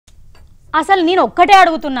అసలు నేను ఒక్కటే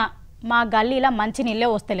అడుగుతున్నా, మా గల్లీలో మంచి నీళ్ళే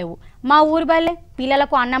వస్తలేవు. మా ఊరి బయలే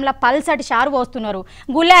పిల్లలకు అన్నంలో పల్సటి షారు పోస్తున్నారు.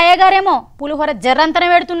 గుళ్ళే అయ్యగారేమో పులిహోర జర్రంతనే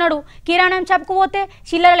పెడుతున్నాడు. కిరాణం చెప్పుకుపోతే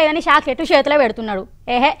చిల్లర లేదని చాక్లెట్ చేతిలో పెడుతున్నాడు.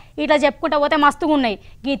 ఏహే ఇట్లా చెప్పుకుంటా పోతే మస్తుగా ఉన్నాయి.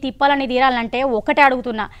 ఈ తిప్పలని తీరాలంటే ఒకటే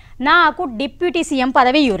అడుగుతున్నా, నాకు డిప్యూటీ సీఎం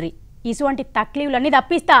పదవి ఇయ్యుర్రి. ఇటువంటి తక్లీఫ్లన్నీ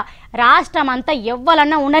తప్పిస్తా. రాష్ట్రం అంతా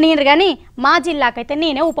ఎవ్వలన్నా ఉండనీరు కానీ మా జిల్లాకైతే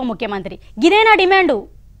నేనే ఉప ముఖ్యమంత్రి. గిదేనా డిమాండు?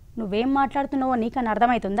 నువ్వేం మాట్లాడుతున్నావో నీకని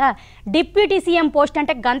అర్థమవుతుందా? డిప్యూటీ సీఎం పోస్ట్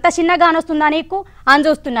అంటే గంత చిన్నగానొస్తుందా నీకు అని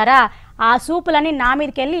చూస్తున్నారా? ఆ సూపులని నా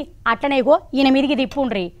మీదకెళ్ళి అట్లనేగో ఈయన మీదికి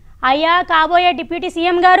తిప్పుండ్రి. అయ్యా కాబోయే డిప్యూటీ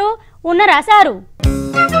సీఎం గారు ఉన్నారా సారు?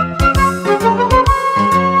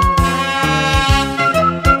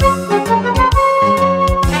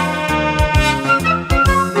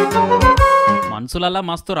 మనుషులల్లా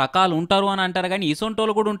మస్తు రకాలు ఉంటారు అని అంటారు కానీ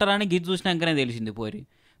ఇసొంటోళ్ళు కూడా ఉంటారని గిది చూసినాకనే తెలిసింది. పోయి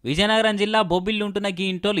విజయనగరం జిల్లా బొబ్బిల్లు ఉంటున్న గీ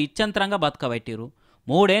ఇంటోళ్ళు ఇచ్చంతరంగా బతకబట్టిరు.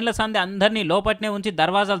 3 ఏళ్ల సంది అందరినీ లోపట్నే ఉంచి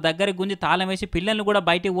దర్వాజాల దగ్గరికి గుంజి తాళం వేసి పిల్లల్ని కూడా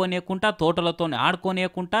బయటికి పోనీయకుండా తోటలతో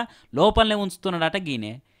ఆడుకోనియకుండా లోపలనే ఉంచుతున్నాడట.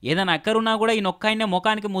 గీనే ఏదైనా అక్కరున్నా కూడా ఈ నొక్కాయనే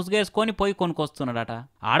ముఖానికి ముసుగేసుకొని పోయి కొనుక్కొస్తున్నాడట.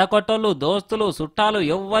 ఆడకొట్టోళ్ళు దోస్తులు చుట్టాలు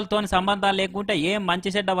ఎవ్వరితోని సంబంధాలు లేకుండా ఏం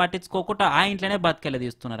మంచి చెడ్డ పట్టించుకోకుండా ఆ ఇంట్లోనే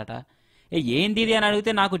బతికెళ్ళదీస్తున్నారట. ఏంది అని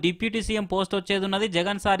అడిగితే నాకు డిప్యూటీ సీఎం పోస్ట్ వచ్చేది ఉన్నది,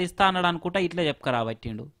 జగన్ సార్ ఇస్తా అన్నాడు అనుకుంటా ఇట్లా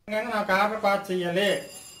చెప్పుకరాబట్టిండు. నాకు ఆర్డర్ పాస్ చెయ్యాలి,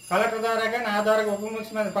 కలెక్టర్ ద్వారాగా నా ద్వారా ఉప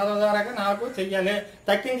ముఖ్యమంత్రి పదవి ద్వారాగా నాకు చెయ్యాలి.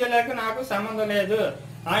 తక్కిన జిల్లాకు నాకు సంబంధం లేదు,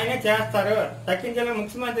 ఆయనే చేస్తారు. తక్కిన జిల్లా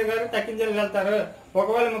ముఖ్యమంత్రి గారు తక్కిన జిల్లా వెళ్తారు.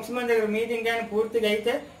 ఒకవేళ ముఖ్యమంత్రి గారు మీటింగ్ కానీ పూర్తిగా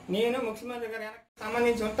అయితే నేను ముఖ్యమంత్రి గారు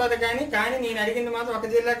సంబంధించి ఉంటుంది. కానీ నేను అడిగింది మాత్రం ఒక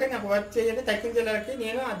జిల్లాకి నాకు వర్క్ చేయాలి, తక్కిన జిల్లాకి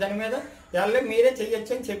నేను దాని మీద వెళ్ళి మీరే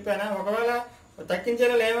చెయ్యొచ్చు అని చెప్పాను. ఒకవేళ తక్కిన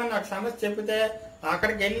జిల్లాలో ఏమన్నా నాకు సమస్య చెప్తే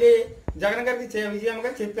అక్కడికి వెళ్ళి జగన్ గారికి విజయం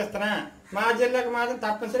గారు చెప్పిస్తానా. మా జిల్లాకు మాత్రం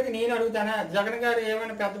తప్పనిసరిగా నేను అడుగుతానా. జగన్ గారు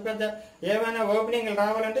ఏమైనా పెద్ద ఏమైనా ఓపెనింగ్లు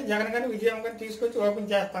రావాలంటే జగన్ గారిని విజయం గారు తీసుకొచ్చి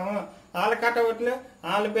ఓపెన్ చేస్తాము. వాళ్ళ కట్టవట్లు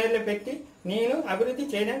వాళ్ళ పేర్లు పెట్టి నేను అభివృద్ధి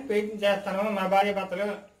చేయడానికి ప్రయత్నం చేస్తాను. మా భార్య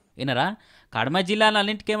భర్తలు వినరా? కడమ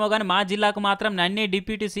జిల్లాలన్నింటికేమో కానీ మా జిల్లాకు మాత్రం నన్నే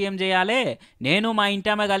డిప్యూటీ సీఎం చేయాలి, నేను మా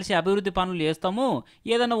ఇంటామే కలిసి అభివృద్ధి పనులు చేస్తాము,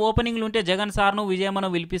 ఏదైనా ఓపెనింగ్లు ఉంటే జగన్ సార్ను విజయమను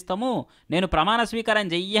పిలిపిస్తాము, నేను ప్రమాణ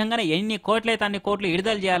స్వీకారం చెయ్యంగానే ఎన్ని కోట్లయితే అన్ని కోట్లు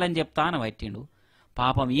విడుదల చేయాలని చెప్తాను పట్టిండు.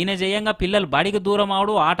 పాపం ఈయన చేయంగా పిల్లలు బడికి దూరం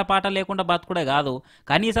అవడు, ఆటపాట లేకుండా బతుకుడే కాదు,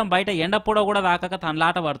 కనీసం బయట ఎండపూడ కూడా దాకాక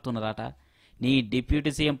తనలాట పడుతున్నారట. నీ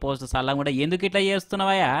డిప్యూటీ సీఎం పోస్ట్ సల్లం కూడా ఎందుకు ఇట్లా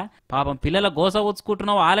చేస్తున్నావయ్యా? పాపం పిల్లల గోస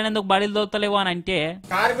ఉచ్చుకుంటున్నావు, వాళ్ళని ఎందుకు బడిలు దొరుకుతలేవు అని అంటే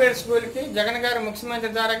కార్పొరేట్ స్కూల్ కి జగన్ గారు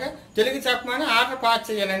ముఖ్యమంత్రి ద్వారా తెలుగు చెప్పమని ఆర్డర్ పాస్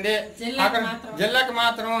చేయాలండి. జిల్లాకు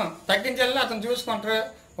మాత్రం తగ్గిన జిల్లా అతను చూసుకుంటారు,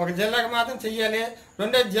 ఒక జిల్లాకు మాత్రం చెయ్యాలి.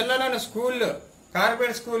 2 జిల్లాలోని స్కూళ్ళు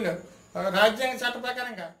కార్పొరేట్ స్కూళ్ళు రాజ్యాంగ చట్ట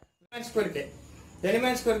ప్రకారంగా స్కూల్కి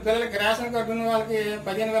ఎలిమెంట్ స్కూల్ పిల్లలకి రేషన్ కార్డు ఉన్న వాళ్ళకి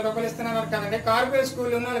 15,000 రూపాయలు ఇస్తున్నారు కదండి. కార్పొరేట్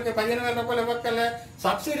స్కూల్ ఉన్న వాళ్ళకి 15,000 రూపాయలు ఇవ్వక్కలే,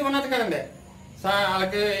 సబ్సిడీ ఉన్నది కదండి.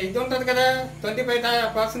 వాళ్ళకి ఇది ఉంటుంది కదా,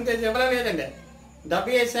 25% ఇవ్వలేదండి.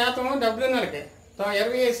 75% డబ్బులు ఉన్న వాళ్ళకి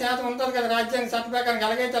 25% ఉంటుంది కదా రాజ్యాంగ చట్ట ప్రకారం.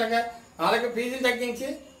 అలాగైతే వాళ్ళకి ఫీజులు తగ్గించి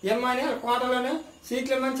ఇమ్మని వాళ్ళ కోటలోనే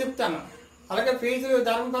సీట్లు ఇమ్మని చెప్తాను. అలాగే ఫీజులు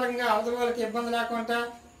ధర్మపరంగా అవతల వాళ్ళకి ఇబ్బంది లేకుండా,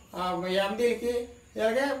 ఎండీలకి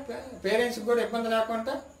ఇలాగే పేరెంట్స్కి కూడా ఇబ్బంది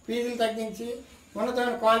లేకుండా ఫీజులు తగ్గించి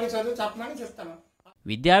ఉన్నతమైన క్వాలిటీ చదువు చెప్పమని చెప్తాను.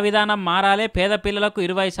 విద్యా విధానం మారాలే, పేద పిల్లలకు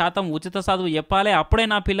 20% ఉచిత చదువు చెప్పాలి, అప్పుడే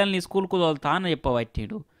నా పిల్లల్ని స్కూల్కు తోలుతా అని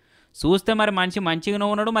చెప్పబట్టిడు. చూస్తే మరి మంచిగా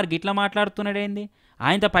ఉన్నాడు, మరి గిట్లా మాట్లాడుతున్నాడు ఏంది?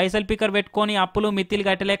 ఆయనతో పైసలు పిక్కర్ పెట్టుకొని అప్పులు మిత్తిలు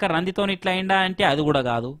కట్టలేక రందితో ఇట్లా అయిందా అంటే అది కూడా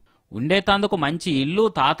కాదు. ఉండేతందుకు మంచి ఇల్లు,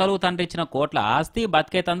 తాతలు తండ్రి ఇచ్చిన కోట్ల ఆస్తి,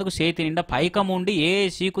 బతికేతందుకు చేతి నిండా పైకం ఉండి ఏ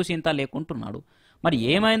చీకు చింత లేకుంటున్నాడు. మరి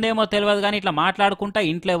ఏమైందేమో తెలియదు కానీ ఇట్లా మాట్లాడుకుంటా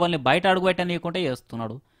ఇంట్లో ఎవరిని బయట అడుగుపెట్టనీయకుండా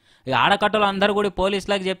చేస్తున్నాడు. ఇక ఆడకట్టలు అందరూ కూడా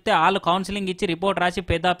పోలీసులకు చెప్తే వాళ్ళు కౌన్సిలింగ్ ఇచ్చి రిపోర్ట్ రాసి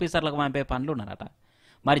పెద్ద ఆఫీసర్లకు పంపే పనులు ఉన్నారట.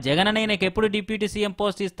 మరి జగన్ అనే నీకు ఎప్పుడు డిప్యూటీ సీఎం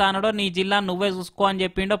పోస్ట్ ఇస్తానడో, నీ జిల్లా నువ్వే చూసుకో అని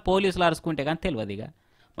చెప్పిండో పోలీసులు అరుచుకుంటే కానీ తెలియదు. ఇక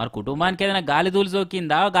మరి కుటుంబానికి ఏదైనా గాలిదూలు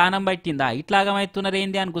సోకిందా, గానం పట్టిందా, ఇట్లాగమవుతున్నది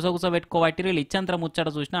ఏంది అని గుసగుస పెట్టుకోబట్టి వీళ్ళు ఇచ్చంతరం ముచ్చట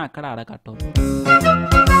చూసినా అక్కడ ఆడకట్టోళ్ళు.